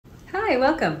Hi,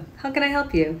 welcome. How can I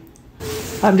help you?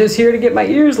 I'm just here to get my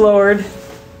ears lowered.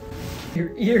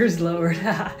 Your ears lowered.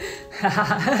 That's funny.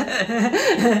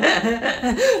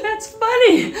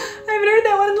 I haven't heard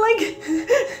that one in like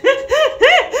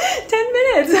 10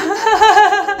 minutes.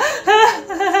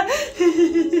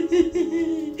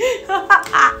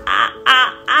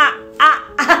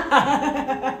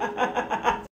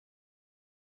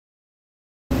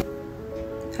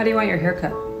 How do you want your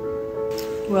haircut?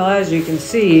 Well, as you can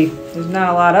see, there's not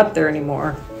a lot up there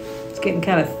anymore. It's getting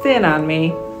kind of thin on me.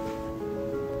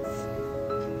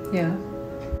 Yeah.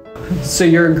 So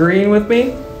you're agreeing with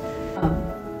me?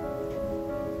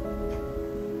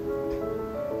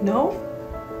 No?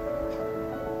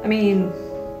 I mean,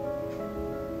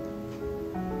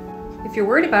 if you're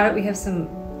worried about it, we have some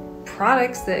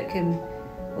products that can,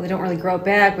 well, they don't really grow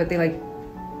back, but they like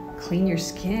clean your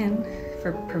skin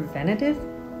for preventative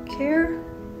care.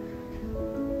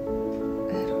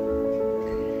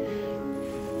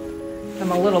 I'm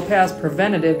a little past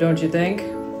preventative, don't you think?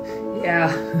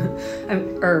 Yeah.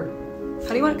 Or, how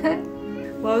do you want it cut?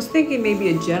 Well, I was thinking maybe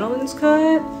a gentleman's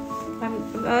cut.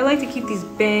 I like to keep these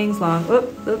bangs long.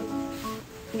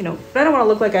 You know, but I don't want to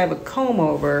look like I have a comb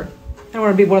over. I don't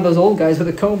want to be one of those old guys with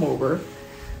a comb over.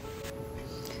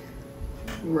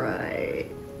 Right.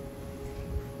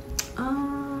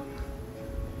 I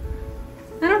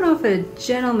don't know if a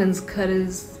gentleman's cut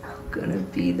is gonna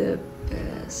be the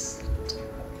best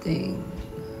thing.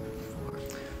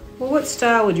 Well, what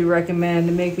style would you recommend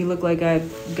to make me look like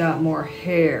I've got more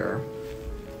hair?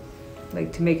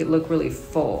 Like to make it look really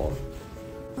full.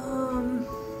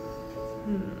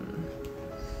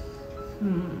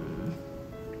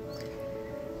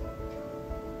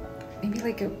 Maybe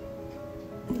like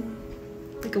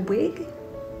a wig?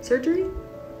 Surgery?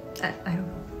 I don't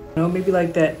know. You know, maybe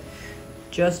like that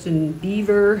Justin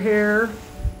Bieber hair.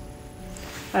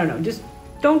 I don't know, just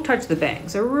don't touch the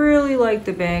bangs. I really like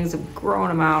the bangs. I'm growing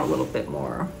them out a little bit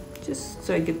more, just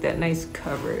so I get that nice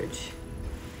coverage.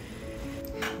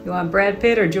 You want Brad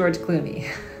Pitt or George Clooney?